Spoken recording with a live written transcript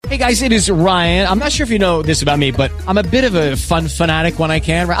Hey guys, it is Ryan. I'm not sure if you know this about me, but I'm a bit of a fun fanatic when I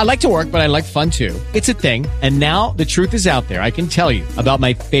can. I like to work, but I like fun too. It's a thing. And now the truth is out there. I can tell you about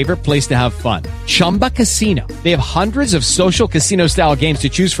my favorite place to have fun. Chumba Casino. They have hundreds of social casino style games to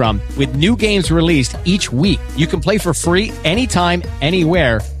choose from with new games released each week. You can play for free anytime,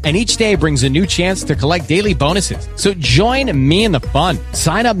 anywhere. And each day brings a new chance to collect daily bonuses. So join me in the fun.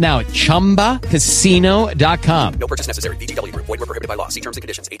 Sign up now at ChumbaCasino.com. No purchase necessary. VGW Group. Void where prohibited by law. See terms and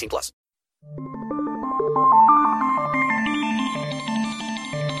conditions. 18+.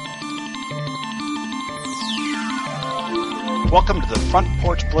 Welcome to the Front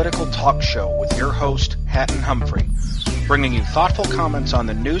Porch Political Talk Show with your host, Hatton Humphrey, bringing you thoughtful comments on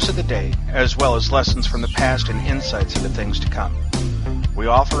the news of the day, as well as lessons from the past and insights into things to come. We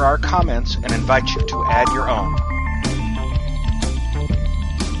offer our comments and invite you to add your own.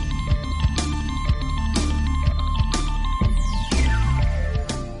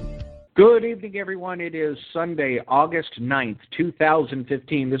 Good evening, everyone. It is Sunday, August 9th,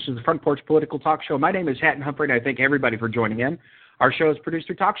 2015. This is the Front Porch Political Talk Show. My name is Hatton Humphrey, and I thank everybody for joining in. Our show is produced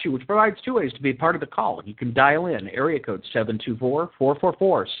through TalkShoe, which provides two ways to be a part of the call. You can dial in, area code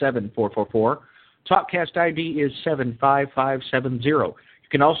 724-444-7444. Talkcast ID is 75570. You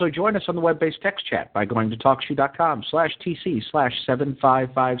can also join us on the web-based text chat by going to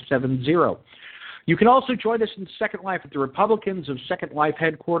TalkShoe.com/TC/75570. You can also join us in Second Life at the Republicans of Second Life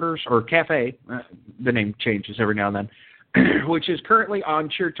headquarters, or Cafe, the name changes every now and then, which is currently on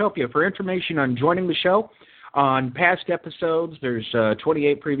Cheertopia. For information on joining the show, on past episodes, there's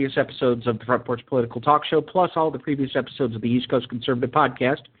 28 previous episodes of the Front Porch Political Talk Show, plus all the previous episodes of the East Coast Conservative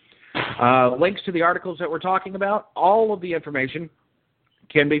Podcast. Links to the articles that we're talking about, all of the information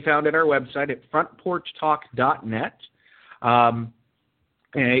can be found at our website at frontporchtalk.net.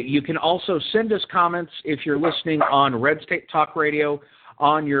 You can also send us comments if you're listening on Red State Talk Radio,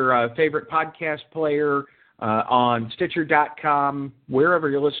 on your favorite podcast player, on Stitcher.com, wherever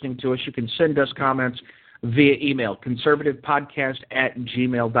you're listening to us. You can send us comments via email,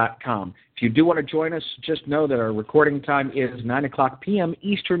 conservativepodcast@gmail.com. If you do want to join us, just know that our recording time is 9 o'clock p.m.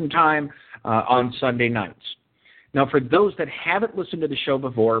 Eastern Time on Sunday nights. Now, for those that haven't listened to the show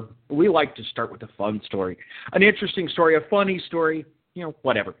before, we like to start with a fun story, an interesting story, a funny story,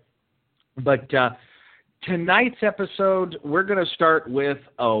 whatever. But tonight's episode, we're going to start with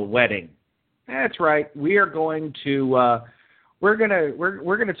a wedding. That's right. We are going to we're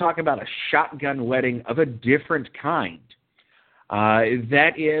going to talk about a shotgun wedding of a different kind.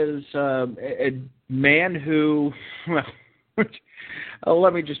 That is a man who,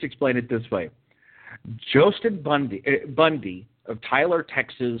 let me just explain it this way. Joseph Bundy of Tyler,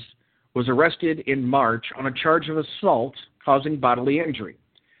 Texas, was arrested in March on a charge of assault causing bodily injury.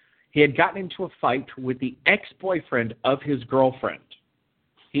 He had gotten into a fight with the ex-boyfriend of his girlfriend.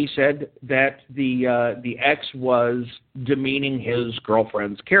 He said that the ex was demeaning his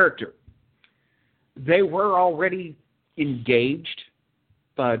girlfriend's character. They were already engaged,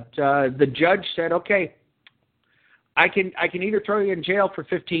 but the judge said, okay, I can either throw you in jail for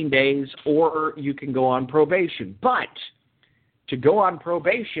 15 days or you can go on probation. But to go on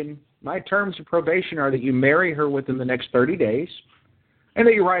probation, my terms of probation are that you marry her within the next 30 days and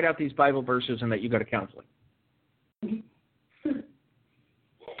that you write out these Bible verses and that you go to counseling.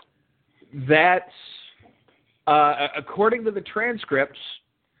 That's, according to the transcripts,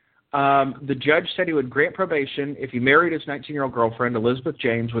 the judge said he would grant probation if he married his 19-year-old girlfriend, Elizabeth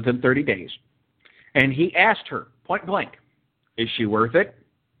James, within 30 days. And he asked her, point blank, is she worth it?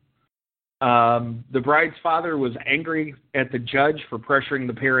 The bride's father was angry at the judge for pressuring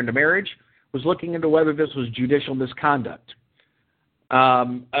the pair into marriage, was looking into whether this was judicial misconduct.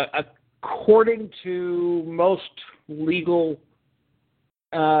 According to most legal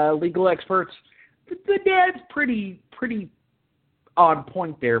experts, the dad's pretty on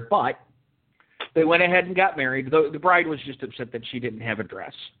point there, but they went ahead and got married. The bride was just upset that she didn't have a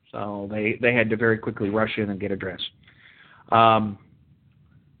dress, so they had to very quickly rush in and get a dress.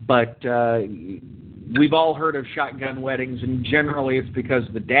 But we've all heard of shotgun weddings, and generally it's because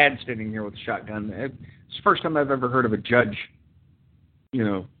the dad's standing here with a shotgun. It's the first time I've ever heard of a judge,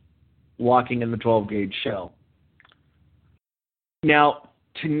 walking in the 12-gauge shell. Now,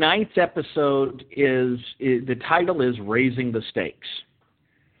 tonight's episode the title is Raising the Stakes.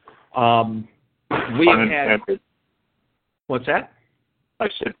 We have had... What's that? I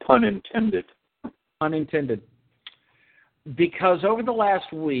said pun intended. Pun intended. Because over the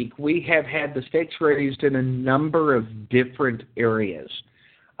last week, we have had the stakes raised in a number of different areas.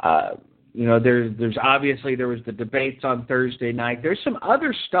 There's obviously there was the debates on Thursday night. There's some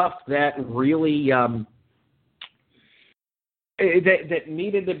other stuff that really that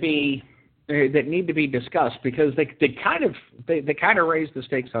need to be discussed, because they kind of raise the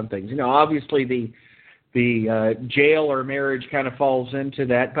stakes on things. Obviously the jail or marriage kind of falls into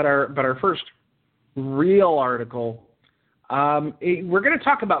that, but our first real article, we're going to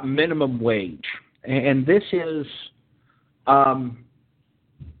talk about minimum wage, and this is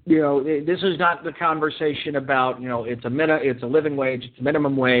this is not the conversation about it's a living wage, it's a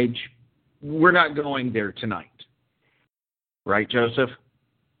minimum wage. We're not going there tonight. Right, Joseph?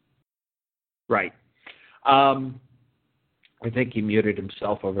 Right. I think he muted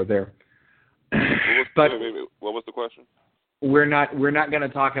himself over there. What was the question? We're not going to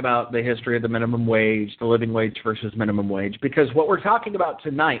talk about the history of the minimum wage, the living wage versus minimum wage, because what we're talking about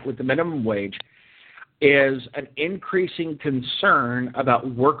tonight with the minimum wage is an increasing concern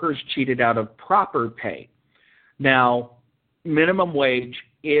about workers cheated out of proper pay. Now, minimum wage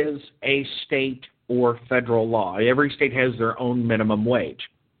is a state or federal law. Every state has their own minimum wage.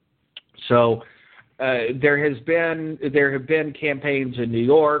 So there have been campaigns in New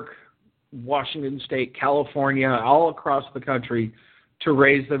York, Washington State, California, all across the country to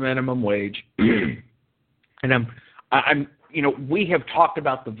raise the minimum wage. And we have talked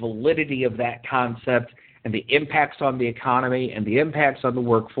about the validity of that concept and the impacts on the economy and the impacts on the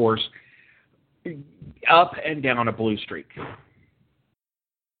workforce up and down a blue streak.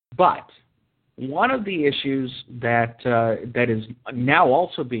 But one of the issues that is now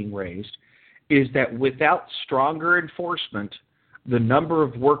also being raised is that without stronger enforcement, the number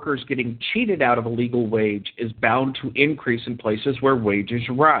of workers getting cheated out of a legal wage is bound to increase in places where wages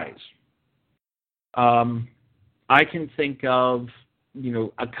rise. I can think of,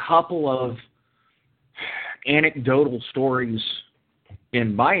 a couple of anecdotal stories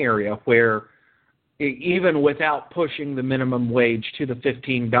in my area where even without pushing the minimum wage to the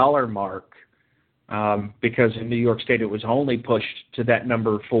 $15 mark, because in New York State it was only pushed to that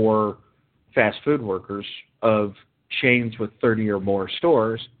number for fast food workers of chains with 30 or more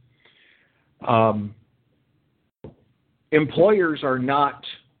stores, employers are not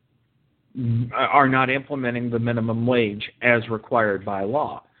implementing the minimum wage as required by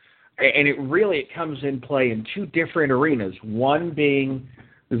law. And it comes in play in two different arenas, one being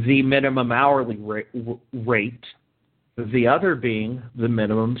the minimum hourly rate, the other being the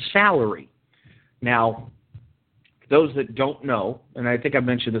minimum salary. Now, those that don't know, and I think I've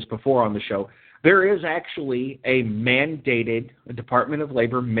mentioned this before on the show, there is actually a Department of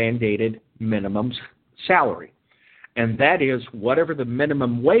Labor mandated minimum salary. And that is whatever the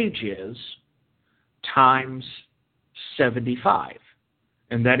minimum wage is times 75.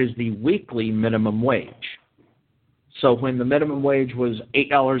 And that is the weekly minimum wage. So when the minimum wage was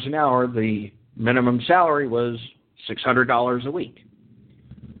 $8 an hour, the minimum salary was $600 a week.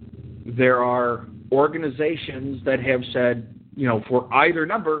 There are organizations that have said, for either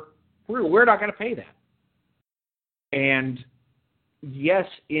number, we're not going to pay that. And yes,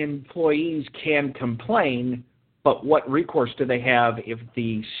 employees can complain, but what recourse do they have if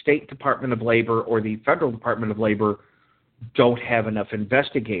the State Department of Labor or the Federal Department of Labor don't have enough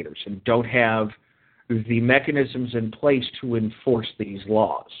investigators and don't have the mechanisms in place to enforce these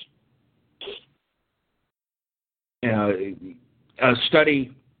laws? A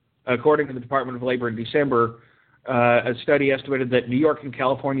study, according to the Department of Labor in December, a study estimated that New York and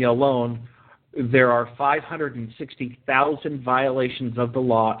California alone, there are 560,000 violations of the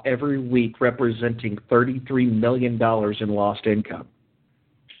law every week, representing $33 million in lost income.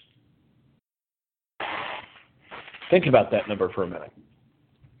 Think about that number for a minute.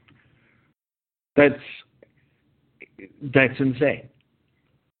 That's insane.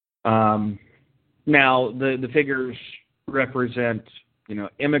 Now, the figures represent,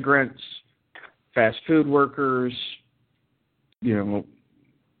 immigrants, fast food workers,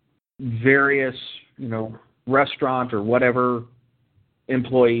 various, restaurant or whatever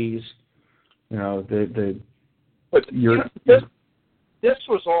employees, But this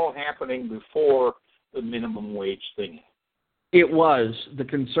was all happening before the minimum wage thing. It was. The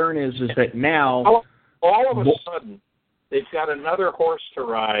concern is that now all of a sudden they've got another horse to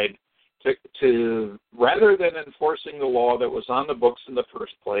ride to rather than enforcing the law that was on the books in the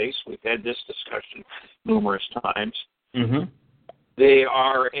first place. We've had this discussion numerous times. Mm-hmm. They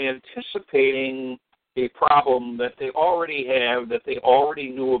are anticipating a problem that they already have, that they already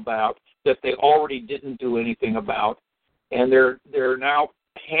knew about, that they already didn't do anything about, and they're now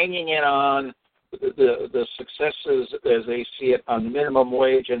hanging it on the successes as they see it on minimum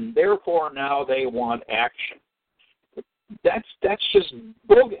wage, and therefore now they want action. That's just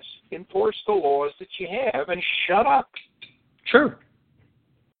bogus. Enforce the laws that you have and shut up. Sure.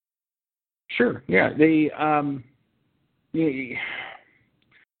 Yeah. I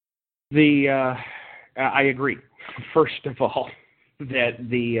agree. First of all, that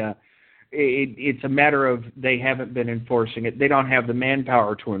it's a matter of they haven't been enforcing it. They don't have the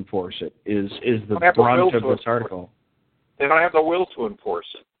manpower to enforce it. Is the brunt of this article? They don't have the will to enforce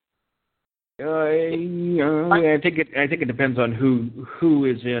it. I think it depends on who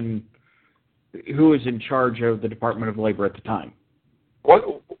is in charge of the Department of Labor at the time. What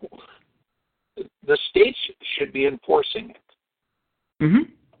the states should be enforcing it. Mm-hmm.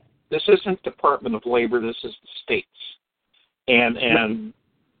 This isn't Department of Labor. This is the states, and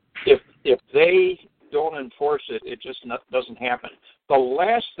if they don't enforce it, it just doesn't happen. The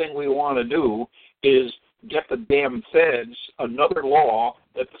last thing we want to do is get the damn feds another law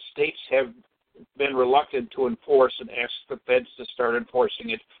that the states have been reluctant to enforce and ask the feds to start enforcing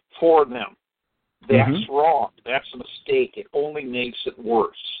it for them. That's wrong. That's a mistake. It only makes it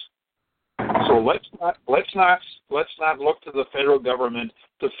worse. So let's not look to the federal government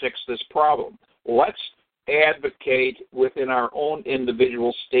to fix this problem. Let's advocate within our own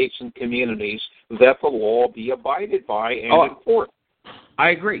individual states and communities that the law be abided by and enforced. I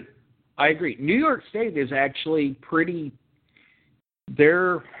agree. New York State is actually pretty.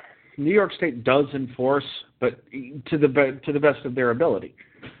 New York State does enforce, but to the best of their ability.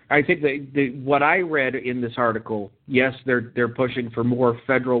 I think that what I read in this article, yes, they're pushing for more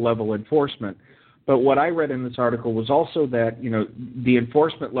federal level enforcement, but what I read in this article was also that the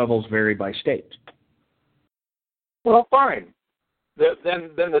enforcement levels vary by state. Well, fine.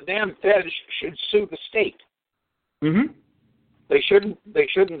 Then the damn feds should sue the state. Mm-hmm. They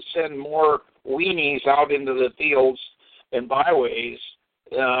shouldn't send more weenies out into the fields and byways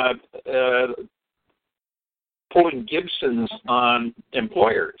pulling Gibsons on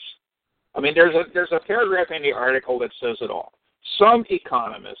employers. I mean, there's a paragraph in the article that says it all. Some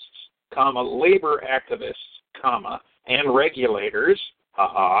economists, labor activists, and regulators,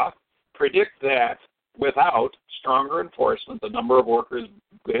 predict that without stronger enforcement, the number of workers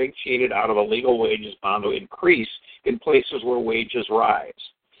getting cheated out of a legal wage is bound to increase in places where wages rise.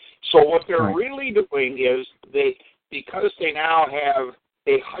 So what they're really doing is because they now have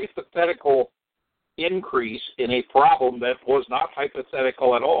a hypothetical increase in a problem that was not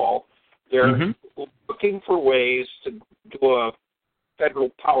hypothetical at all, they're looking for ways to do a federal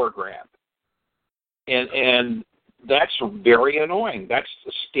power grab. And that's very annoying. That's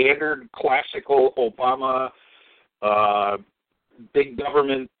the standard classical Obama big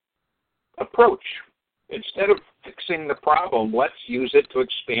government approach. Instead of fixing the problem, let's use it to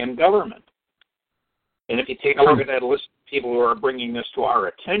expand government. And if you take a look at that list of people who are bringing this to our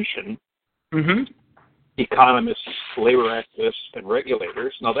attention, economists, labor activists, and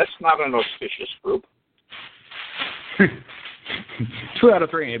regulators, now that's not an auspicious group. 2 out of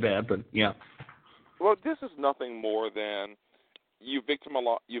 3 ain't bad, but yeah. Well, this is nothing more than you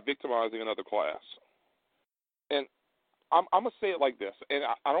victimizing another class. And I'm gonna say it like this, and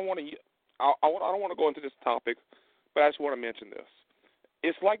I don't want to. I don't want to go into this topic, but I just want to mention this.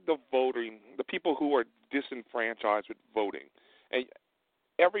 It's like the voting, the people who are disenfranchised with voting. And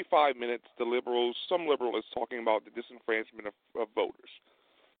every 5 minutes, some liberal is talking about the disenfranchisement of voters.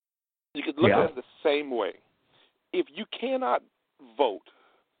 You could look at it the same way. If you cannot vote,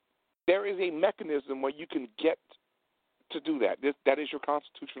 there is a mechanism where you can get to do that. That is your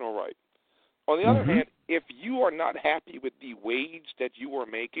constitutional right. On the other hand, if you are not happy with the wage that you are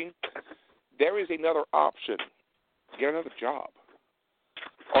making, there is another option. Get another job.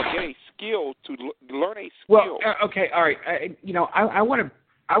 Or get a skill to learn a skill. Well, okay, all right. I want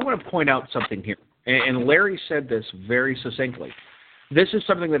to point out something here, and Larry said this very succinctly. This is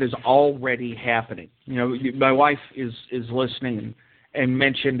something that is already happening. My wife is listening and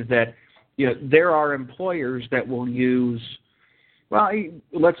mentioned that there are employers that will use. Well,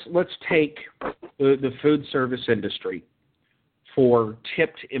 let's take the food service industry for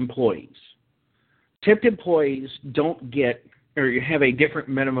tipped employees. Tipped employees don't get or have a different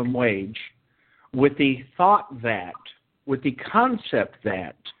minimum wage with the concept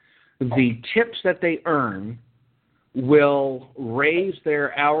that the tips that they earn will raise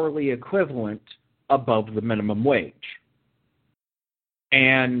their hourly equivalent above the minimum wage.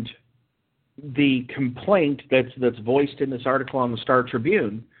 And the complaint that's voiced in this article on the Star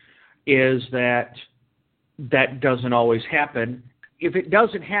Tribune is that doesn't always happen. If it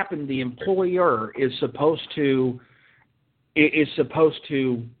doesn't happen, the employer is supposed to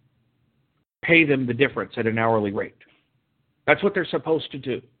pay them the difference at an hourly rate. That's what they're supposed to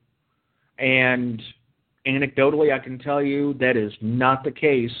do. And anecdotally, I can tell you that is not the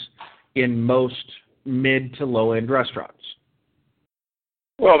case in most mid to low-end restaurants.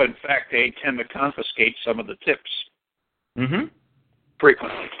 Well, in fact, they tend to confiscate some of the tips. Mm-hmm.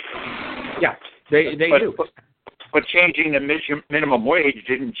 frequently. Yeah, they do. But changing the minimum wage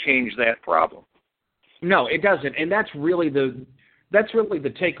didn't change that problem. No, it doesn't, and that's really the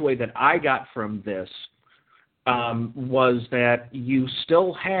takeaway that I got from this. Was that you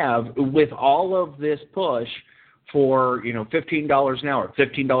still have, with all of this push for, $15 an hour,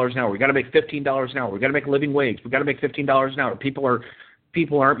 $15 an hour. We got to make $15 an hour. We got to make a living wage. We got to make $15 an hour. People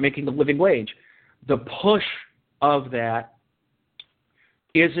aren't making a living wage. The push of that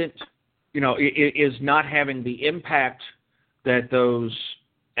isn't, is not having the impact that those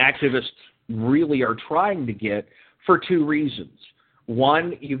activists really are trying to get for two reasons.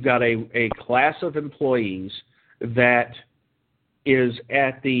 One, you've got a class of employees that is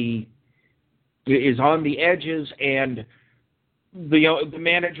on the edges, and the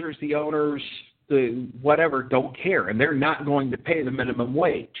managers, the owners, the whatever don't care, and they're not going to pay the minimum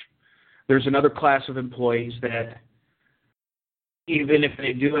wage. There's another class of employees that, even if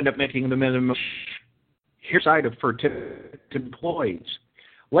they do end up making the minimum, here's side of for employees.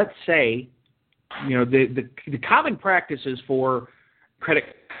 Let's say, the common practice is for credit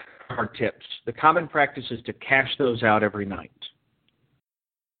card tips. The common practice is to cash those out every night.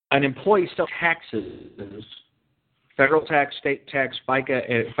 An employee still taxes, federal tax, state tax,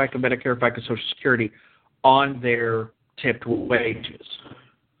 FICA Medicare, FICA Social Security, on their tipped wages.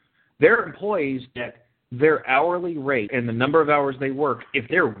 There are employees that their hourly rate and the number of hours they work, if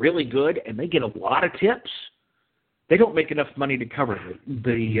they're really good and they get a lot of tips, they don't make enough money to cover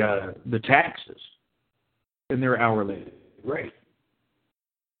the taxes in their hourly rate.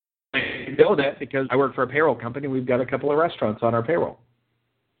 I know that because I work for a payroll company. We've got a couple of restaurants on our payroll.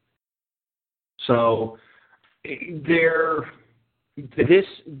 So this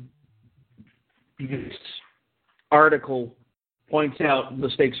article points out the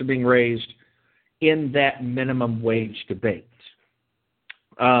stakes are being raised in that minimum wage debate,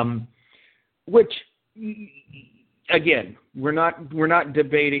 which, again, we're not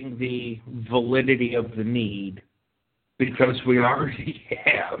debating the validity of the need, because we already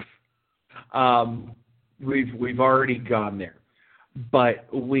have. We've already gone there, but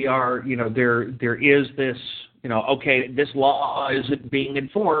we are, there is this, okay, this law isn't being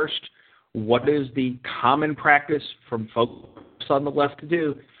enforced. What is the common practice from folks on the left to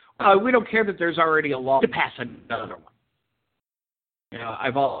do? We don't care that there's already a law, to pass another one.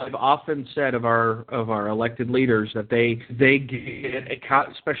 I've often said of our elected leaders that they get a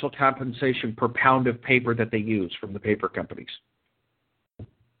special compensation per pound of paper that they use from the paper companies.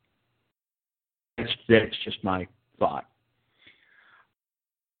 That's just my thought.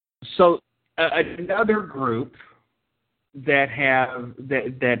 So another group that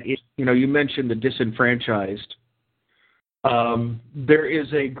is, you mentioned the disenfranchised. There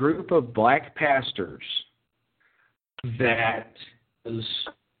is a group of black pastors that is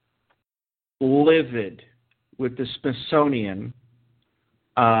livid with the Smithsonian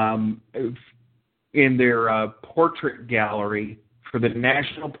in their portrait gallery, for the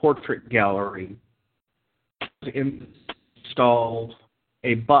National Portrait Gallery, installed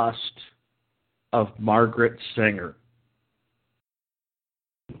a bust of Margaret Sanger.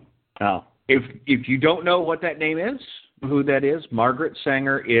 Now, if you don't know what that name is, who that is, Margaret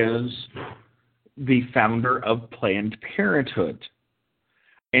Sanger is the founder of Planned Parenthood.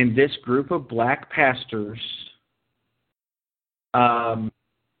 And this group of black pastors are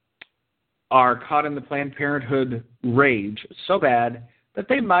caught in the Planned Parenthood rage so bad that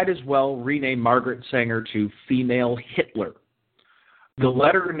they might as well rename Margaret Sanger to Female Hitler. The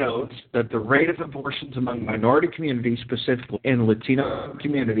letter notes that the rate of abortions among minority communities, specifically in Latino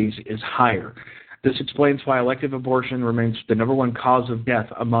communities, is higher. This explains why elective abortion remains the number one cause of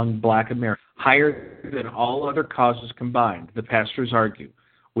death among black Americans, higher than all other causes combined, the pastors argue.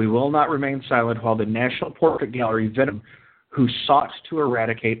 We will not remain silent while the National Portrait Gallery venom who sought to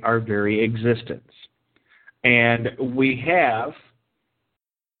eradicate our very existence. And we have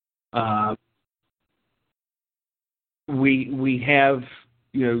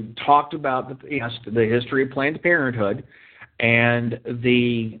talked about the history of Planned Parenthood and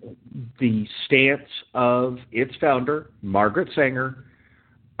the stance of its founder, Margaret Sanger,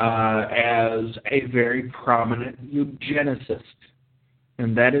 as a very prominent eugenicist,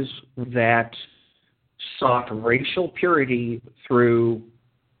 and that sought racial purity through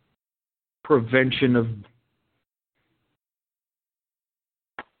prevention of.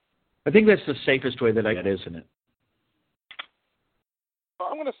 I think that's the safest way that I get, isn't it?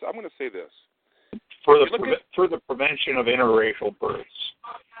 I'm going to say this for the prevention of interracial births.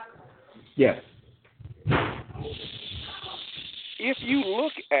 Yes. If you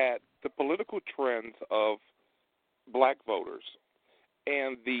look at the political trends of black voters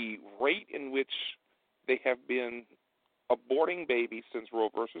and the rate in which they have been aborting babies since Roe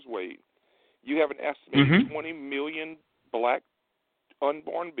versus Wade, you have an estimated 20 million black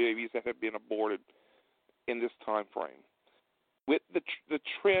unborn babies that have been aborted in this time frame. With the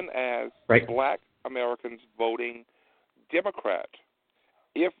trend as black Americans voting Democrat,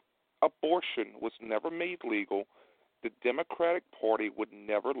 if abortion was never made legal, the Democratic Party would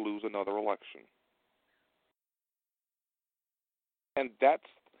never lose another election. And that's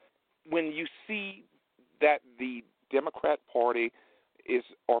when you see that the Democrat Party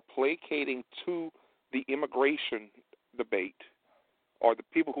are placating to the immigration debate or the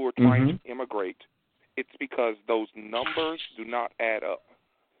people who are trying to immigrate. It's because those numbers do not add up.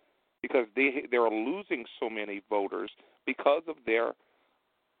 Because they are losing so many voters because of their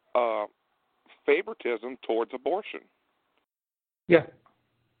favoritism towards abortion. Yeah.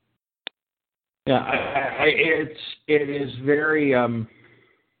 Yeah, it is very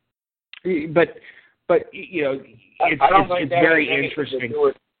but you know, it's very interesting.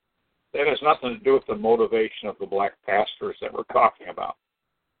 That has nothing to do with the motivation of the black pastors that we're talking about.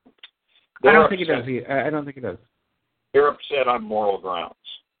 I don't think it does. I don't think it does. They're upset on moral grounds.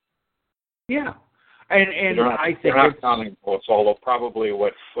 Yeah, and I think they're not counting votes. Although probably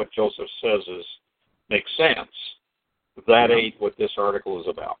what Joseph says makes sense. That ain't what this article is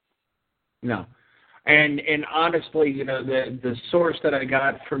about. No, and honestly, you know, the source that I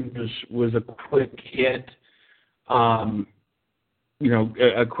got from this was a quick hit. You know,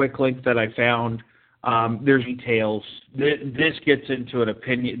 a quick link that I found. There's details. This gets into an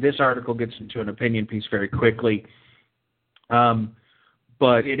opinion. This article gets into an opinion piece very quickly.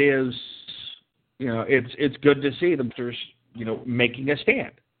 But it is, you know, it's good to see them, you know, making a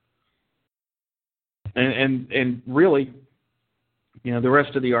stand. And really, you know, the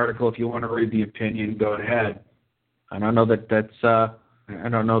rest of the article, if you want to read the opinion, go ahead. I don't know that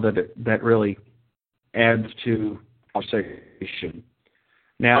really adds to conversation.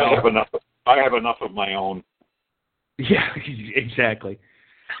 Now, I have enough of my own. Yeah, exactly.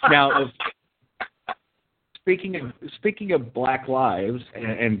 Now, speaking of Black Lives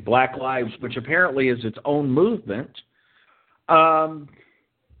and Black Lives, which apparently is its own movement,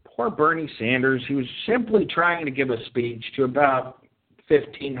 poor Bernie Sanders, he was simply trying to give a speech to about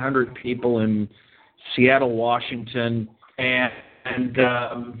 1,500 people in Seattle, Washington, and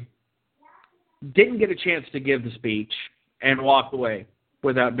didn't get a chance to give the speech and walked away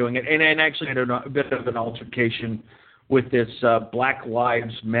without doing it, and actually had a bit of an altercation with this Black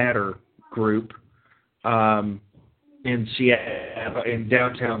Lives Matter group in Seattle, in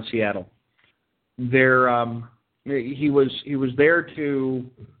downtown Seattle. He was there to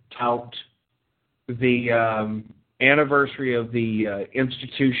tout the anniversary of the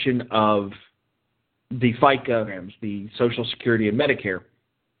institution of the FICA programs, the Social Security and Medicare.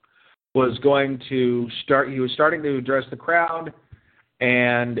 He was starting to address the crowd,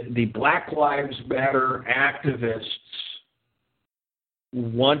 and the Black Lives Matter activists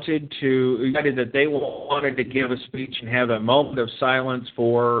wanted to give a speech and have a moment of silence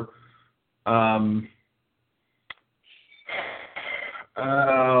for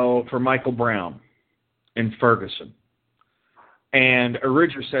Michael Brown in Ferguson. And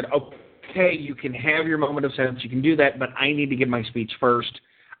Ridger said, okay, you can have your moment of silence, you can do that, but I need to give my speech first.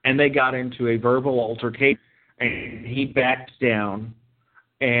 And they got into a verbal altercation, and he backed down.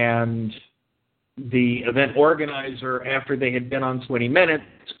 And the event organizer, after they had been on 20 minutes,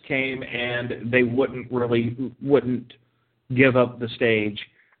 came and they wouldn't give up the stage.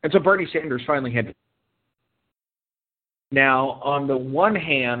 And so Bernie Sanders finally had to. Now, on the one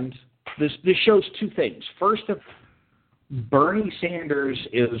hand, this shows two things. First, Bernie Sanders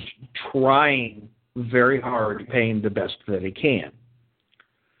is trying very hard, paying the best that he can.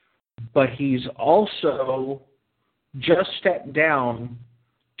 But he's also just stepped down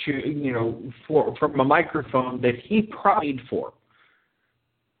from a microphone that he paid for.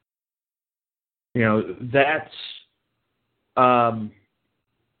 You know, that's a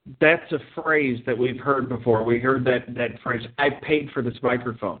phrase that we've heard before. We heard that phrase, I paid for this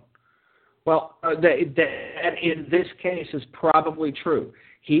microphone. Well, that in this case is probably true.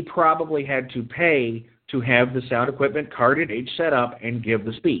 He probably had to pay to have the sound equipment, carded, set up, and give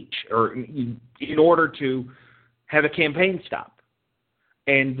the speech, or in order to have a campaign stop.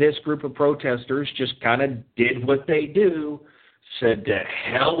 And this group of protesters just kind of did what they do, said to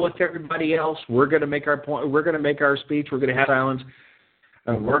hell with everybody else. We're going to make our point. We're going to make our speech. We're going to have silence.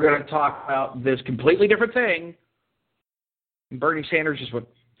 And we're going to talk about this completely different thing. And Bernie Sanders just went,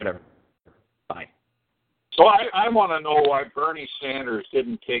 whatever. Bye. So I want to know why Bernie Sanders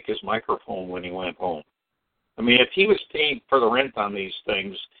didn't take his microphone when he went home. I mean, if he was paying for the rent on these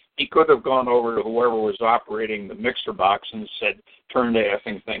things, he could have gone over to whoever was operating the mixer box and said, "Turn the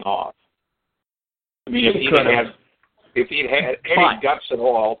effing thing off." I mean, if he'd had any guts at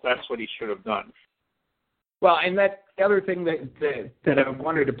all, that's what he should have done. Well, and the other thing that I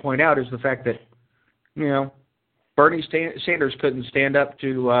wanted to point out is the fact that, you know, Bernie Sanders couldn't stand up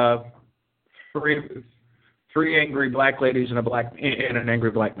to three angry black ladies and an angry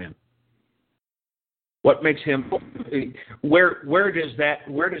black man. What makes him? Where does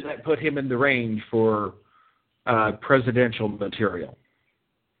that put him in the range for presidential material?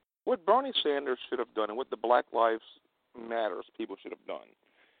 What Bernie Sanders should have done, and what the Black Lives Matters people should have done.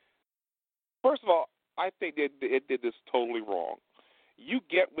 First of all, I think it did this totally wrong. You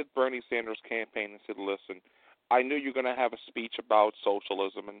get with Bernie Sanders' campaign and said, "Listen, I knew you're going to have a speech about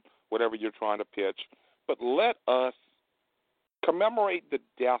socialism and whatever you're trying to pitch, but let us commemorate the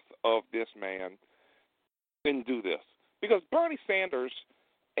death of this man and do this." Because Bernie Sanders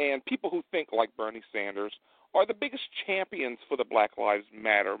and people who think like Bernie Sanders are the biggest champions for the Black Lives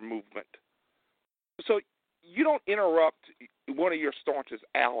Matter movement. So you don't interrupt one of your staunchest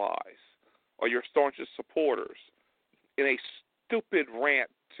allies or your staunchest supporters in a stupid rant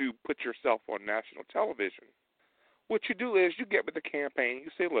to put yourself on national television. What you do is you get with the campaign and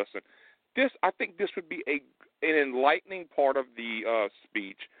you say, "Listen, I think this would be an enlightening part of the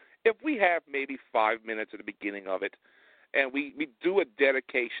speech if we have maybe 5 minutes at the beginning of it, and we do a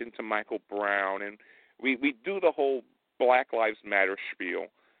dedication to Michael Brown, and we do the whole Black Lives Matter spiel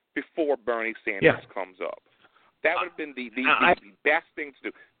before Bernie Sanders comes up." That would have been the best thing to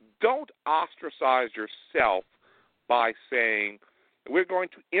do. Don't ostracize yourself by saying, "We're going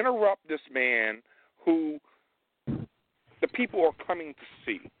to interrupt this man who the people are coming to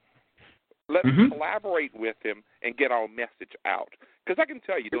see. Let's collaborate with him and get our message out." Because I can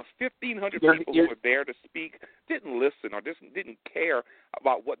tell you, those 1,500 people who were there to speak didn't listen or didn't care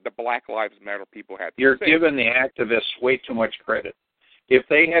about what the Black Lives Matter people had to say. You're giving the activists way too much credit. If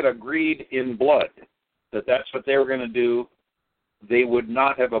they had agreed in blood that that's what they were going to do, they would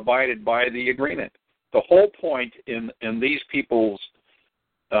not have abided by the agreement. The whole point in these people's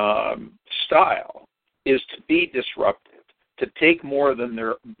style is to be disruptive, to take more than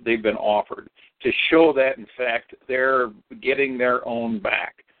they've been offered, to show that, in fact, they're getting their own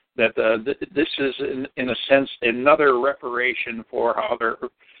back, that this is, in a sense, another reparation for how their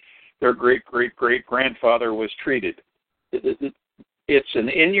great-great-great-grandfather was treated. It's an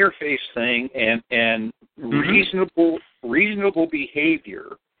in-your-face thing, and reasonable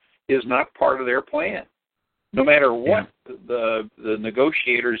behavior is not part of their plan. No matter what the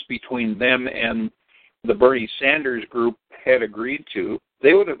negotiators between them and the Bernie Sanders group had agreed to,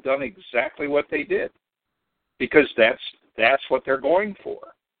 they would have done exactly what they did, because that's what they're going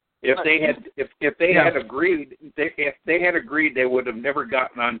for. If they had agreed, they would have never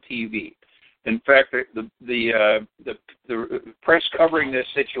gotten on TV. In fact, the press covering this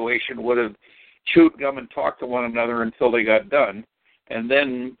situation would have chewed gum and talked to one another until they got done, and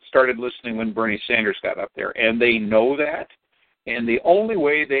then started listening when Bernie Sanders got up there. And they know that, and the only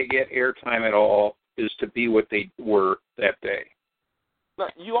way they get airtime at all is to be what they were that day. Now,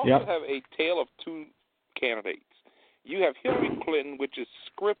 you also have a tale of two candidates. You have Hillary Clinton, which is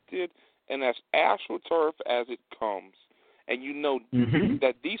scripted and as astroturf as it comes. And you know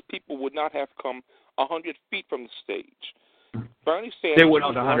that these people would not have come 100 feet from the stage. Bernie Sanders, they went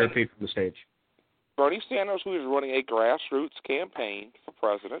 100 feet from the stage. Bernie Sanders, who is running a grassroots campaign for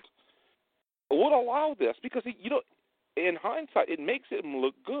president, would allow this because, in hindsight, it makes him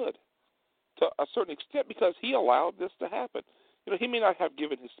look good to a certain extent because he allowed this to happen. He may not have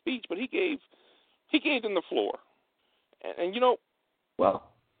given his speech, but he gave them the floor. And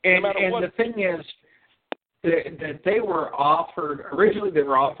well, no matter and what, the thing is that they were offered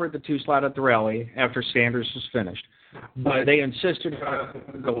the two slot at the rally after Sanders was finished, but they insisted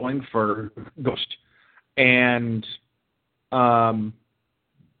on going for Ghost, and because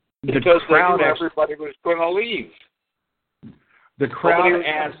everybody was going to leave. The crowd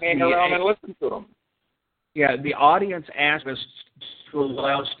asked hang around and listen to them. Yeah, the audience asked us to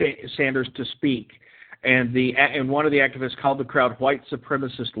allow Sanders to speak, and one of the activists called the crowd white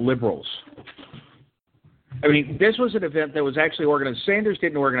supremacist liberals. I mean, this was an event that was actually organized. Sanders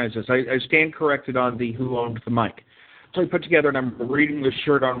didn't organize this. I stand corrected on who owned the mic. So he put together, and I'm reading the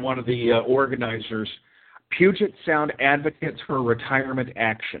shirt on one of the organizers, Puget Sound Advocates for Retirement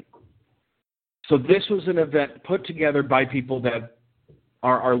Action. So this was an event put together by people that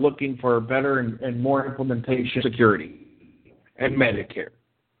are looking for better and more implementation security and Medicare.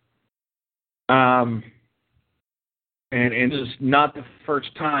 And this is not the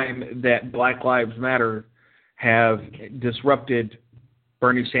first time that Black Lives Matter have disrupted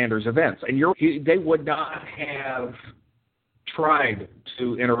Bernie Sanders' events. And they would not have tried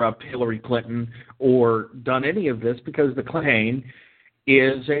to interrupt Hillary Clinton or done any of this because the campaign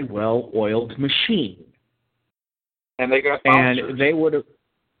is a well-oiled machine. And they got bouncers.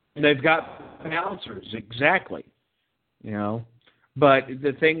 And they've got bouncers, exactly. You know, but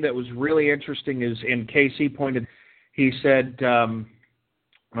the thing that was really interesting is, and Casey pointed, he said, I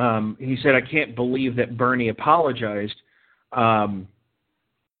can't believe that Bernie apologized.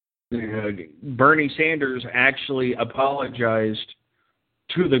 Bernie Sanders actually apologized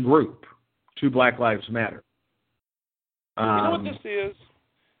to the group, to Black Lives Matter. You know what this is?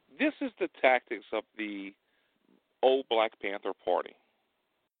 This is the tactics of the old Black Panther Party.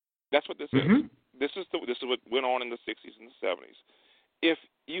 That's what this is. This is what went on in the 60s and the 70s. If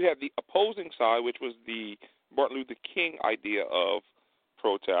you had the opposing side, which was the Martin Luther King idea of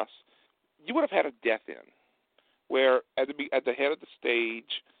protests, you would have had a death in, where at the head of the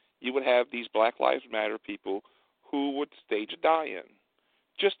stage, you would have these Black Lives Matter people who would stage a die-in,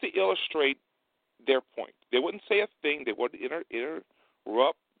 just to illustrate their point. They wouldn't say a thing. They wouldn't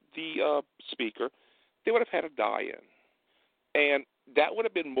interrupt the speaker. They would have had a die-in. And that would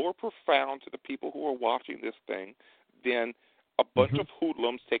have been more profound to the people who were watching this thing than a bunch of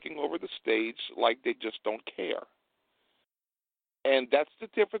hoodlums taking over the stage like they just don't care. And that's the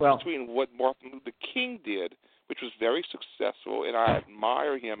difference between what Martin Luther King did, which was very successful, and I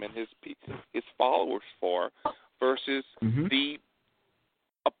admire him and his followers for, versus the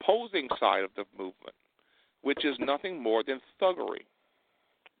opposing side of the movement, which is nothing more than thuggery.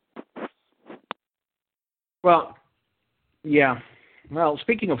 Well, yeah. Well,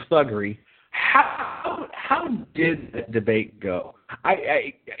 speaking of thuggery, how did that debate go?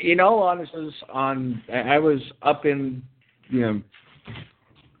 I in all honesty, I was up in,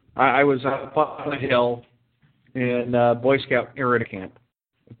 I was up on a hill in Boy Scout era camp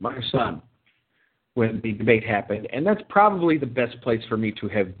with my son when the debate happened, and that's probably the best place for me to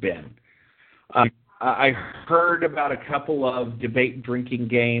have been. I heard about a couple of debate drinking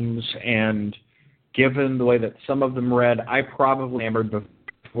games, and given the way that some of them read, I probably hammered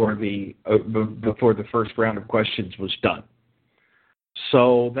before the first round of questions was done.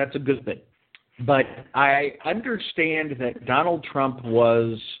 So that's a good thing. But I understand that Donald Trump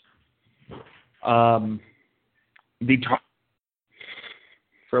was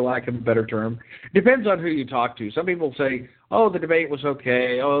for lack of a better term, depends on who you talk to. Some people say, "Oh, the debate was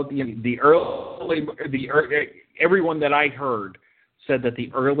okay." Oh, everyone that I heard said that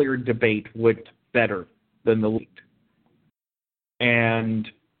the earlier debate went better than the late. And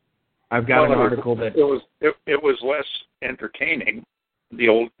I've got an article that it was less entertaining.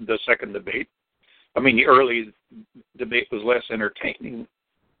 The second debate. I mean, the early debate was less entertaining,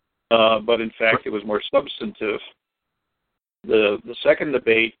 but in fact, it was more substantive. The second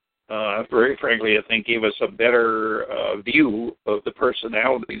debate, very frankly, I think gave us a better view of the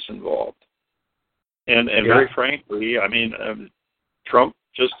personalities involved. And very frankly, I mean, Trump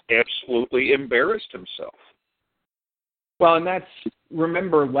just absolutely embarrassed himself. Well, and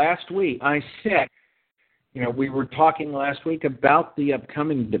remember last week I said, we were talking last week about the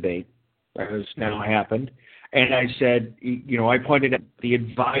upcoming debate that has now happened, and I said, I pointed out the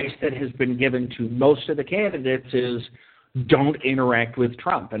advice that has been given to most of the candidates is don't interact with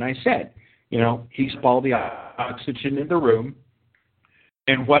Trump. And I said, he's all the oxygen in the room,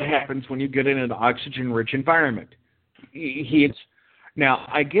 and what happens when you get in an oxygen-rich environment? Now,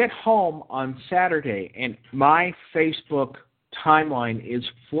 I get home on Saturday, and my Facebook timeline is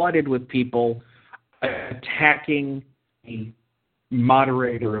flooded with people attacking the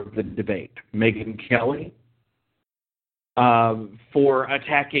moderator of the debate, Megyn Kelly, for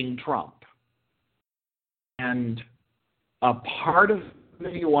attacking Trump. And a part of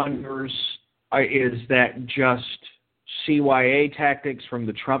me wonders, is that just CYA tactics from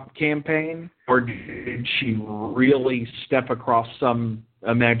the Trump campaign, or did she really step across some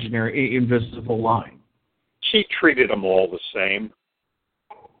imaginary, invisible line? She treated them all the same.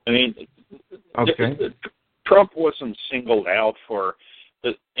 I mean, Trump wasn't singled out for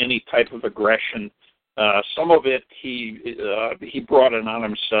any type of aggression. Some of it he brought it on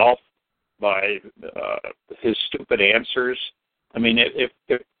himself by his stupid answers. I mean,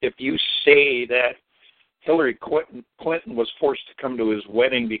 if you say that Hillary Clinton was forced to come to his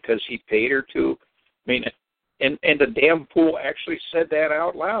wedding because he paid her to, I mean, and the damn fool actually said that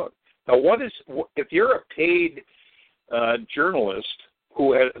out loud. Now, if you're a paid journalist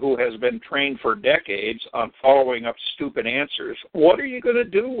who has been trained for decades on following up stupid answers, what are you going to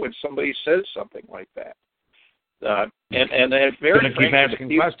do when somebody says something like that? And very keep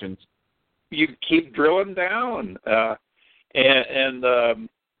asking questions. you keep drilling down.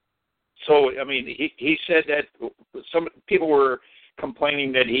 So, I mean, he said that some people were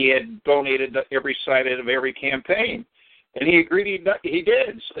complaining that he had donated every side of every campaign. And he agreed he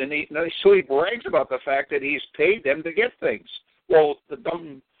did. And so he brags about the fact that he's paid them to get things. Well, the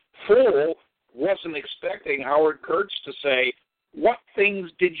dumb fool wasn't expecting Howard Kurtz to say, what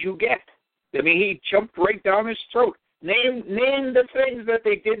things did you get? I mean, he jumped right down his throat. Name the things that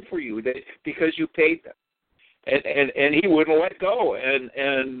they did for you because you paid them. And he wouldn't let go,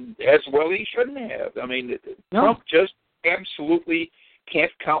 and as well he shouldn't have. I mean, Trump just absolutely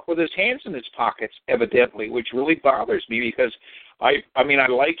can't count with his hands in his pockets, evidently, which really bothers me because I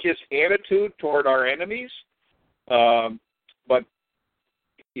like his attitude toward our enemies, but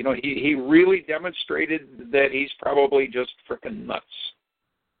you know he really demonstrated that he's probably just freaking nuts.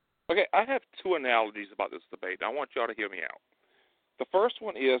 Okay, I have two analogies about this debate. I want y'all to hear me out. The first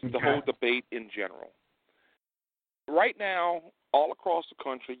one is the whole debate in general. Right now, all across the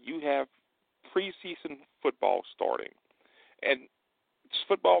country, you have preseason football starting. And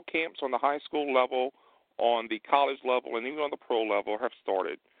football camps on the high school level, on the college level, and even on the pro level have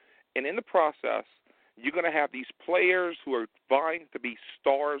started. And in the process, you're going to have these players who are vying to be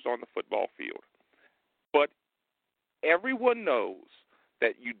stars on the football field. But everyone knows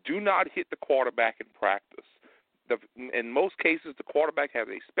that you do not hit the quarterback in practice. In most cases, the quarterback has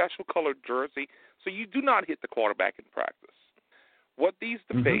a special colored jersey, so you do not hit the quarterback in practice. What these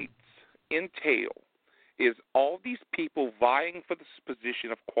debates entail is all these people vying for this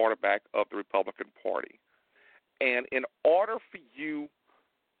position of quarterback of the Republican Party. And in order for you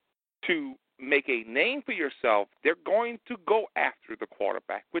to make a name for yourself, they're going to go after the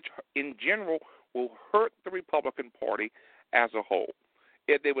quarterback, which in general will hurt the Republican Party as a whole.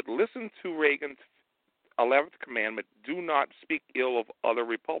 If they would listen to Reagan's 11th commandment, do not speak ill of other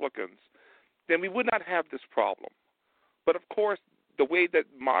Republicans, then we would not have this problem. But of course, the way that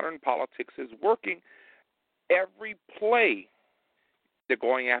modern politics is working, every play they're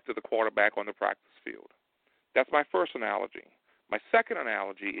going after the quarterback on the practice field. That's my first analogy. My second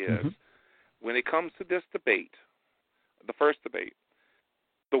analogy is when it comes to this debate, the first debate,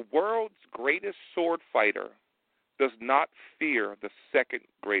 the world's greatest sword fighter does not fear the second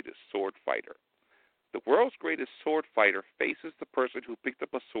greatest sword fighter. The world's greatest sword fighter faces the person who picked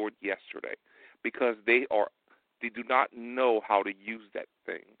up a sword yesterday because they do not know how to use that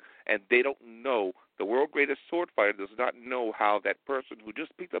thing. And they don't know, the world's greatest sword fighter does not know how that person who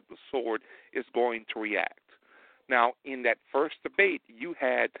just picked up the sword is going to react. Now, in that first debate, you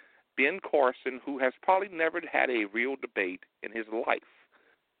had Ben Carson, who has probably never had a real debate in his life.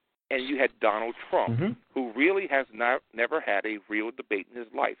 And you had Donald Trump, who really has never had a real debate in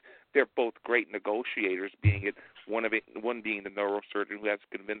his life. They're both great negotiators, one being the neurosurgeon who has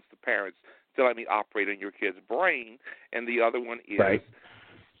to convince the parents to let me operate on your kid's brain, and the other one is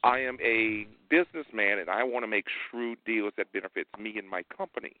I am a businessman and I want to make shrewd deals that benefits me and my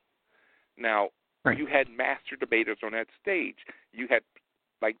company. Now, you had master debaters on that stage. You had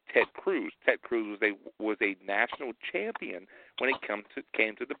like Ted Cruz. Ted Cruz was a national champion when it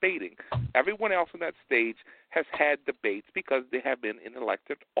came to debating. Everyone else on that stage has had debates because they have been in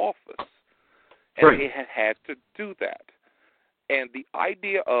elected office. And they have had to do that. And the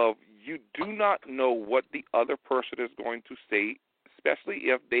idea of you do not know what the other person is going to say, especially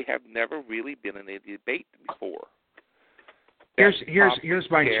if they have never really been in a debate before. Here's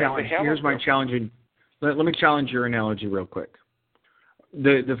my challenge. Here's my challenge. Let me challenge your analogy real quick.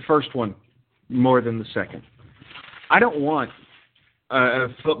 The first one more than the second. I don't want a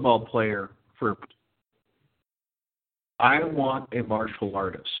football player for. I want a martial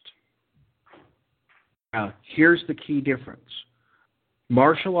artist. Now, here's the key difference.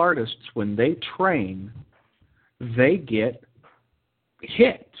 Martial artists, when they train, they get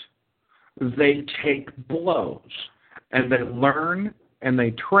hit. They take blows. And they learn and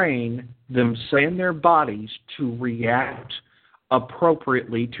they train them in their bodies to react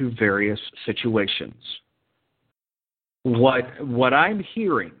appropriately to various situations. What I'm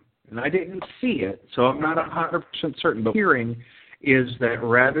hearing, and I didn't see it, so I'm not 100% certain, but hearing is that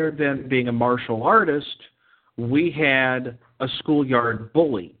rather than being a martial artist, we had a schoolyard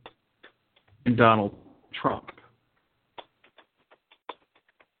bully in Donald Trump.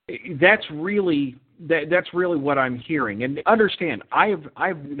 That's really what I'm hearing. And understand, I've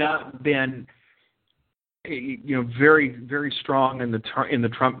not been very, very strong in the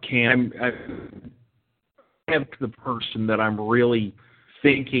Trump camp. I am the person that I'm really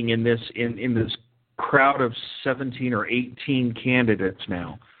thinking in this crowd of 17 or 18 candidates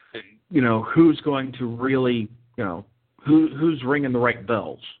now. Who's going to really, who's ringing the right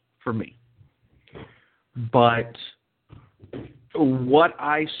bells for me? But what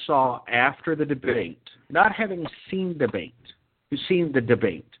I saw after the debate, not having seen the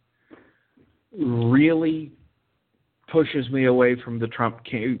debate, really pushes me away from the Trump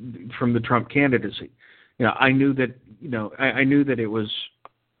candidacy. I knew that it was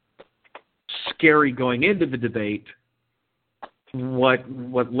scary going into the debate. What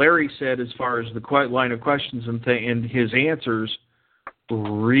Larry said as far as the line of questions and his answers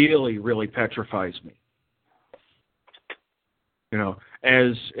really, really petrifies me.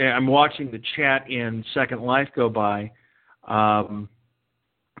 As I'm watching the chat in Second Life go by, the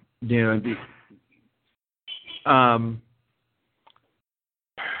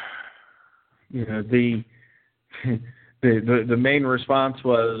main response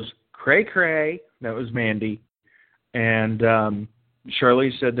was cray cray. That was Mandy, and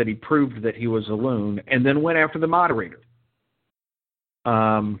Charlize said that he proved that he was a loon, and then went after the moderator.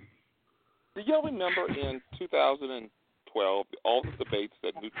 Do y'all remember in 2012 all the debates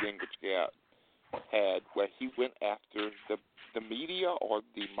that Newt Gingrich had, where he went after the media or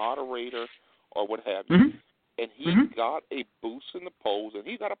the moderator or what have you, and he got a boost in the polls, and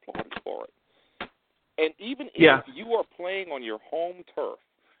he got applauded for it. And even if you are playing on your home turf,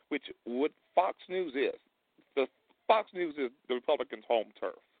 which what Fox News is, Fox News is the Republicans' home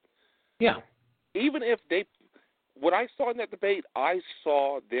turf. Yeah. Even if what I saw in that debate, I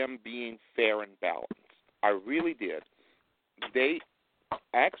saw them being fair and balanced. I really did. They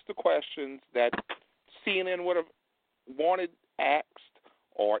asked the questions that CNN would have wanted asked,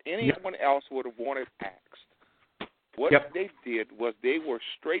 or anyone else would have wanted asked. What they did was they were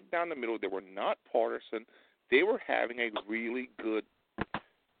straight down the middle. They were not partisan. They were having a really good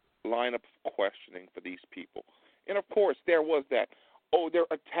line of questioning for these people. And, of course, there was that, they're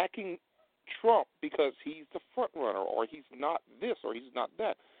attacking Trump because he's the front runner, or he's not this, or he's not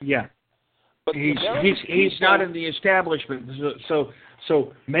that. Yeah. But he's not in the establishment. So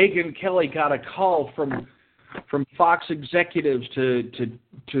Megyn Kelly got a call from Fox executives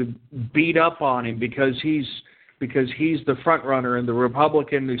to beat up on him because he's the front runner and the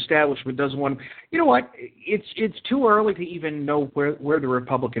Republican establishment doesn't want him. You know what? It's too early to even know where the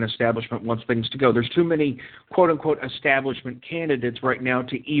Republican establishment wants things to go. There's too many quote unquote establishment candidates right now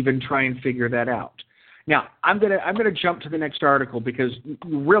to even try and figure that out. Now, I'm gonna jump to the next article because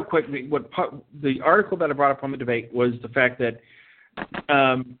real quick, the article that I brought up on the debate was the fact that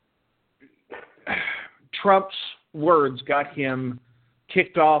Trump's words got him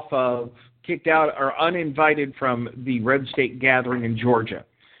kicked out or uninvited from the Red State Gathering in Georgia,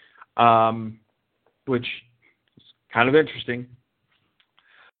 which is kind of interesting.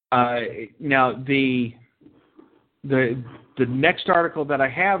 Now, the next article that I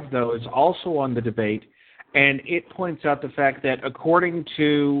have, though, is also on the debate, and it points out the fact that according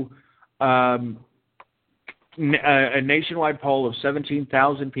to a nationwide poll of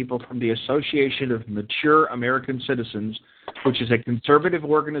 17,000 people from the Association of Mature American Citizens, which is a conservative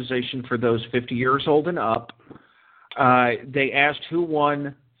organization for those 50 years old and up, they asked who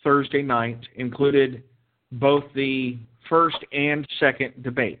won Thursday night, included both the first and second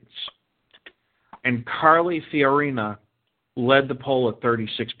debates. And Carly Fiorina led the poll at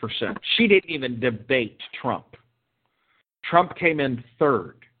 36%. She didn't even debate Trump. Trump came in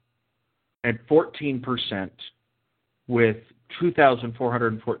third at 14% with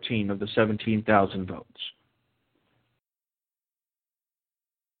 2,414 of the 17,000 votes.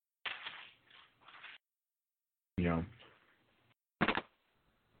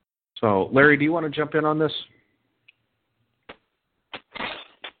 So, Larry, do you want to jump in on this?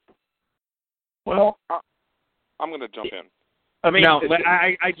 Well, I'm going to jump in. I mean, no,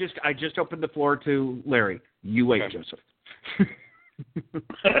 I just opened the floor to Larry. You wait, okay. Joseph.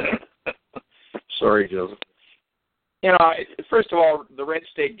 Sorry, Joseph. First of all, the Red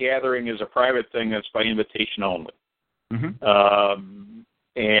State Gathering is a private thing that's by invitation only. Mm-hmm.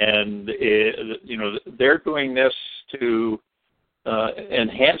 They're doing this to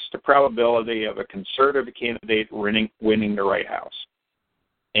enhance the probability of a conservative candidate winning the White House.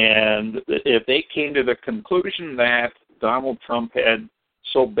 And if they came to the conclusion that Donald Trump had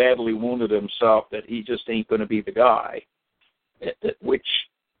so badly wounded himself that he just ain't going to be the guy, which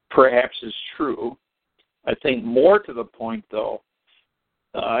perhaps is true, I think more to the point, though,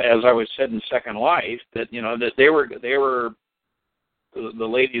 as I was said in Second Life, that that they were the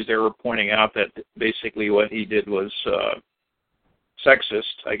ladies there were pointing out that basically what he did was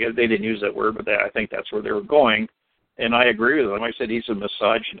sexist. I guess they didn't use that word, but I think that's where they were going. And I agree with them. I said he's a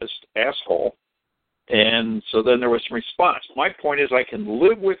misogynist asshole. And so then there was some response. My point is I can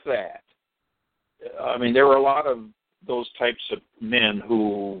live with that. I mean, there were a lot of those types of men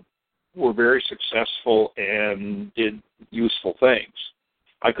who were very successful and did useful things.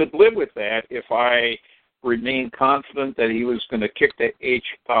 I could live with that if I remained confident that he was going to kick the H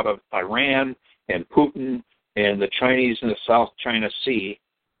out of Iran and Putin and the Chinese in the South China Sea.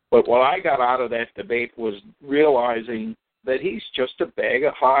 But what I got out of that debate was realizing that he's just a bag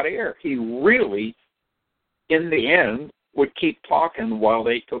of hot air. He really, in the end, would keep talking while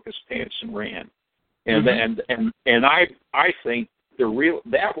they took his pants and ran. And I think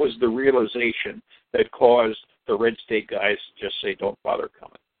that was the realization that caused the red state guys to just say, don't bother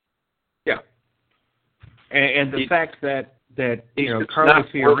coming. Yeah. And the fact that Carly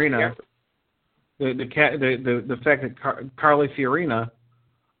Fiorina, the fact that Carly Fiorina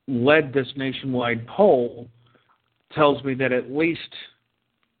led this nationwide poll tells me that at least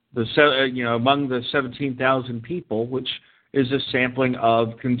among the 17,000 people, which is a sampling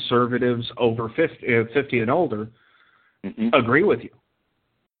of conservatives over 50 and older, agree with you.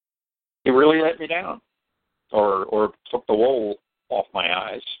 It really let me down, or took the wool off my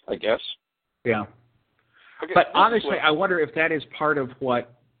eyes, I guess. Yeah. Okay, but honestly, I wonder if that is part of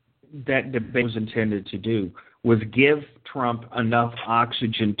what that debate was intended to do, was give Trump enough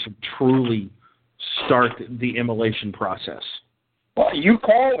oxygen to truly start the immolation process. Well, you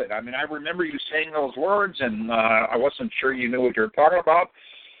called it. I mean, I remember you saying those words, and I wasn't sure you knew what you were talking about,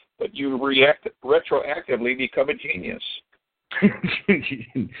 but you retroactively become a genius.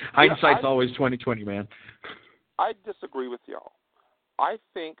 Hindsight's always 20/20, man. I disagree with y'all. I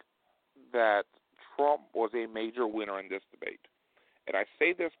think that Trump was a major winner in this debate. And I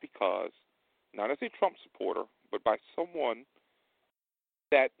say this because, not as a Trump supporter, but by someone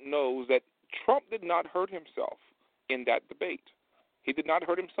that knows that Trump did not hurt himself in that debate. He did not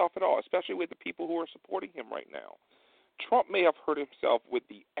hurt himself at all, especially with the people who are supporting him right now. Trump may have hurt himself with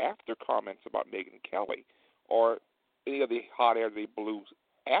the after comments about Megyn Kelly or any of the hot air they blew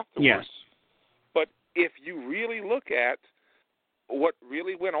afterwards. Yes. But if you really look at what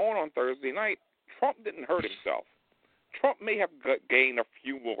really went on Thursday night, Trump didn't hurt himself. Trump may have gained a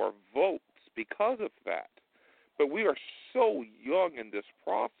few more votes because of that. But we are so young in this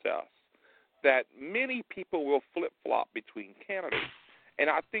process that many people will flip-flop between candidates. And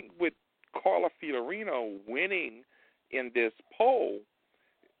I think with Carla Fiorina winning in this poll,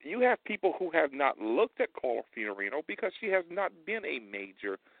 you have people who have not looked at Carla Fiorina because she has not been a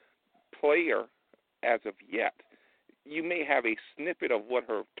major player as of yet. You may have a snippet of what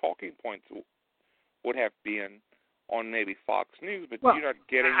her talking points would have been on maybe Fox News, but you're not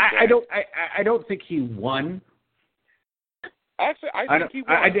getting that. I don't think he won. Actually, I think he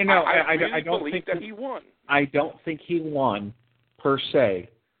won. I don't believe that he won. I don't think he won per se,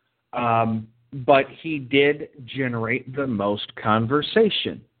 but he did generate the most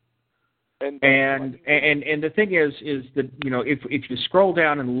conversation. And the thing is that if you scroll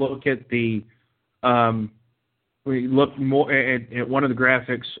down and look at the we look more at one of the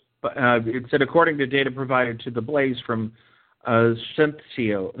graphics. It said, according to data provided to the Blaze from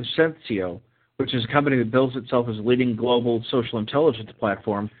Sencio, which is a company that bills itself as a leading global social intelligence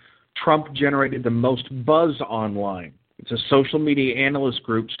platform, Trump generated the most buzz online. It's a social media analyst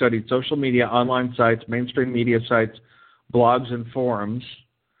group, studied social media, online sites, mainstream media sites, blogs, and forums,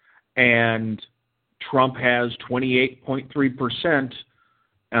 and Trump has 28.3%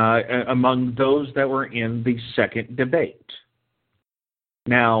 among those that were in the second debate.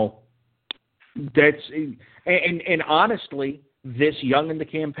 Now, that's and honestly, this young in the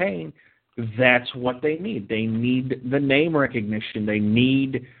campaign, that's what they need. They need the name recognition. They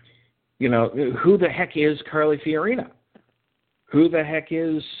need, who the heck is Carly Fiorina? Who the heck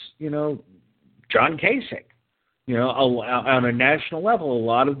is, John Kasich? On a national level, a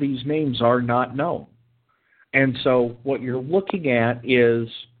lot of these names are not known. And so what you're looking at is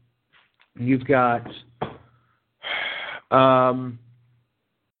you've got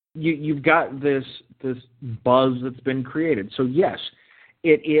you've got this buzz that's been created. So yes,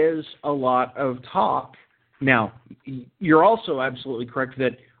 it is a lot of talk. Now, you're also absolutely correct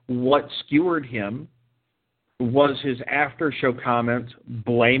that what skewered him was his after-show comments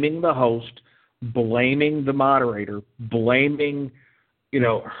blaming the host, blaming the moderator, blaming,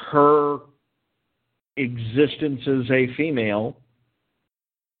 her existence as a female.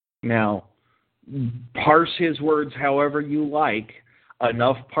 Now, parse his words however you like.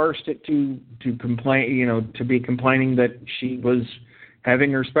 Enough parsed it to complain, to be complaining that she was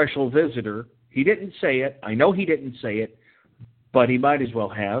having her special visitor. He didn't say it. I know he didn't say it, but he might as well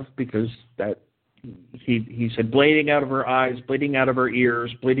have, because that he said bleeding out of her eyes, bleeding out of her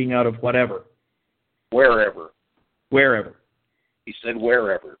ears, bleeding out of whatever. Wherever. He said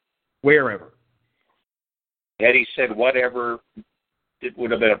wherever. Wherever. Had he said whatever, it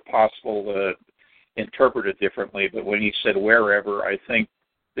would have been possible to interpret it differently. But when he said wherever, I think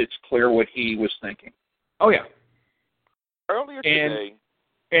it's clear what he was thinking. Oh yeah. Earlier today,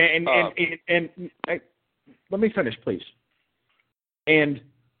 let me finish, please. And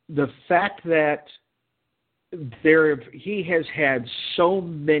the fact that he has had so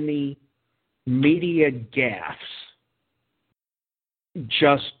many media gaffes,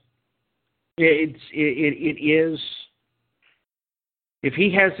 it is. If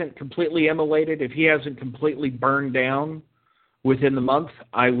he hasn't completely immolated, if he hasn't completely burned down within the month,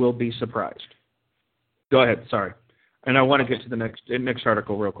 I will be surprised. Go ahead, sorry. And I want to get to the next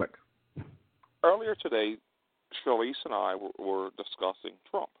article real quick. Earlier today, Charlize and I were discussing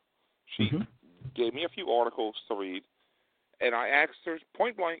Trump. She gave me a few articles to read, and I asked her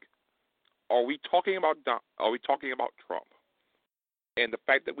point blank, "Are we talking about Trump?" And the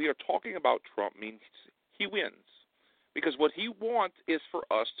fact that we are talking about Trump means he wins, because what he wants is for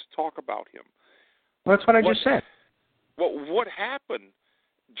us to talk about him. Well, that's what I just said. Well, what happened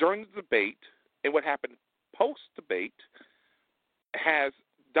during the debate and what happened post-debate has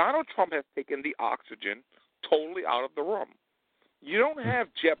Donald Trump has taken the oxygen totally out of the room. You don't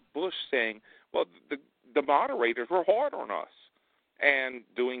have Jeb Bush saying, well, the moderators were hard on us and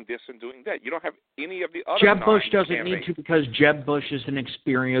doing this and doing that. You don't have any of the other Jeb Bush doesn't need to, because Jeb Bush is an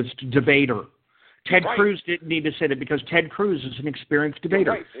experienced debater. Ted Cruz didn't need to say that because Ted Cruz is an experienced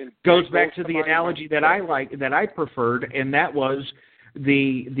debater. Right. Goes back to the analogy that I preferred, and that was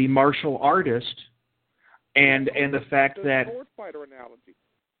the martial artist and the fact that sword fighter analogy.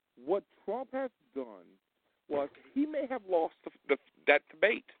 What Trump has done was he may have lost that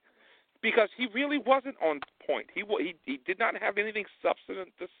debate because he really wasn't on point. He did not have anything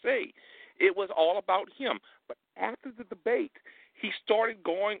substantive to say. It was all about him. But after the debate, he started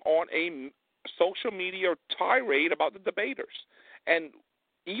going on a social media tirade about the debaters. And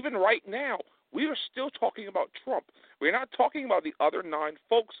even right now, we are still talking about Trump. We're not talking about the other 9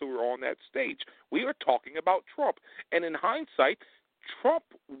 folks who were on that stage. We are talking about Trump. And in hindsight, Trump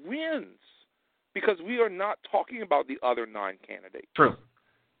wins because we are not talking about the other 9 candidates. True.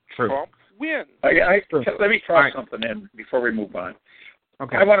 Trump wins. Let me try something in before we move on.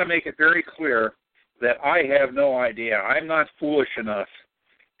 Okay. I want to make it very clear that I have no idea. I'm not foolish enough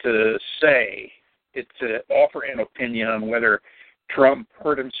to offer an opinion on whether Trump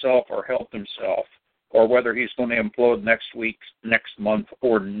hurt himself or helped himself, or whether he's going to implode next week, next month,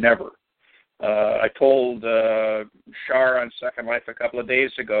 or never. I told Shar on Second Life a couple of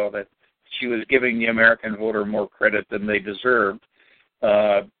days ago that she was giving the American voter more credit than they deserved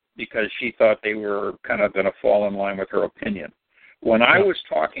because she thought they were kind of going to fall in line with her opinion. When I was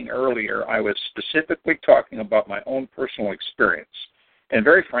talking earlier, I was specifically talking about my own personal experience. And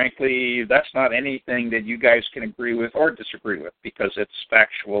very frankly, that's not anything that you guys can agree with or disagree with because it's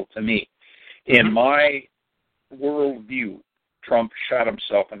factual to me. In my worldview, Trump shot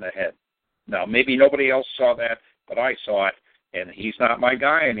himself in the head. Now, maybe nobody else saw that, but I saw it, and he's not my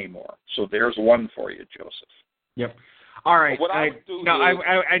guy anymore. So there's one for you, Joseph. Yep. All right.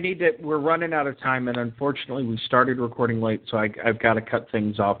 I need to. We're running out of time, and unfortunately, we started recording late, so I've got to cut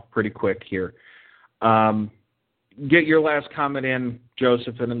things off pretty quick here. Get your last comment in,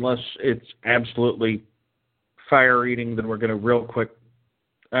 Joseph, and unless it's absolutely fire-eating, then we're going to real quick.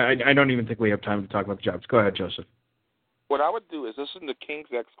 I don't even think we have time to talk about the jobs. Go ahead, Joseph. What I would do is listen to King's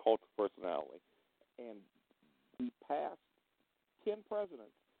X Cult of Personality, and the past 10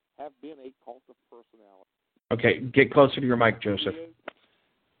 presidents have been a cult of personality. Okay, get closer to your mic, Joseph.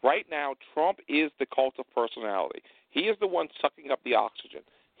 Right now, Trump is the cult of personality. He is the one sucking up the oxygen.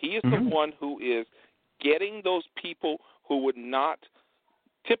 He is the one who is getting those people who would not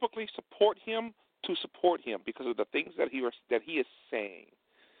typically support him to support him because of the things that he is saying.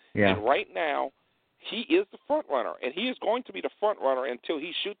 Yeah. And right now, he is the front runner, and he is going to be the front runner until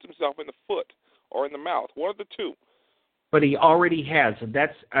he shoots himself in the foot or in the mouth, one of the two. But he already has, and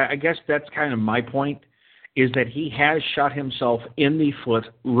I guess that's kind of my point, is that he has shot himself in the foot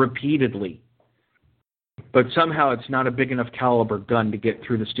repeatedly. But somehow it's not a big enough caliber gun to get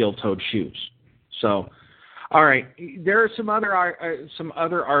through the steel-toed shoes. So, all right, there are some other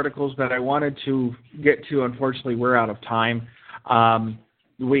articles that I wanted to get to. Unfortunately, we're out of time.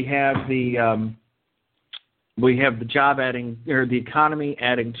 We have the job adding, or the economy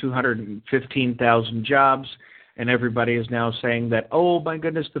adding 215,000 jobs, and everybody is now saying that, oh my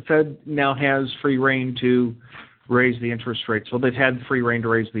goodness, the Fed now has free rein to raise the interest rates. Well, they've had free rein to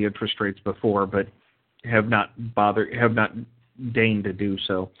raise the interest rates before, but have not deigned to do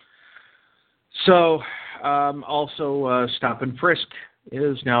so. So, also, stop and frisk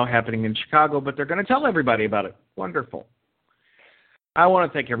is now happening in Chicago, but they're going to tell everybody about it. Wonderful. I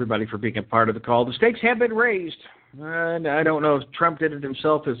want to thank everybody for being a part of the call. The stakes have been raised. And I don't know if Trump did it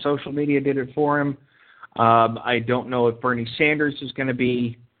himself, if social media did it for him. I don't know if Bernie Sanders is going to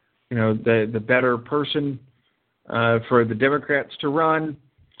be, the better person for the Democrats to run.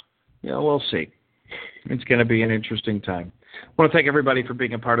 We'll see. It's going to be an interesting time. I want to thank everybody for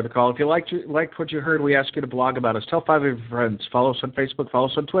being a part of the call. If you liked what you heard, we ask you to blog about us. Tell 5 of your friends. Follow us on Facebook. Follow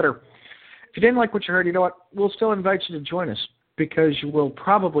us on Twitter. If you didn't like what you heard, you know what? We'll still invite you to join us because you will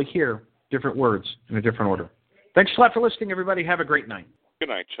probably hear different words in a different order. Thanks a lot for listening, everybody. Have a great night. Good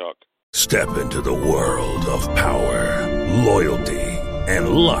night, Chuck. Step into the world of power, loyalty, and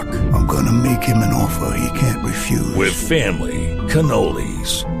luck. I'm going to make him an offer he can't refuse. With family,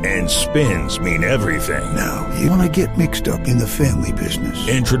 cannolis, and spins mean everything. Now, you want to get mixed up in the family business.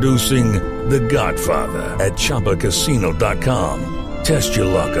 Introducing The Godfather at ChumbaCasino.com. Test your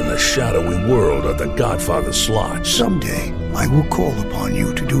luck in the shadowy world of The Godfather slot. Someday, I will call upon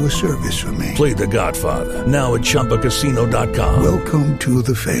you to do a service for me. Play The Godfather, now at ChumbaCasino.com. Welcome to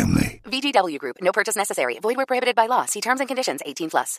the family. VGW Group. No purchase necessary. Void where prohibited by law. See terms and conditions. 18+.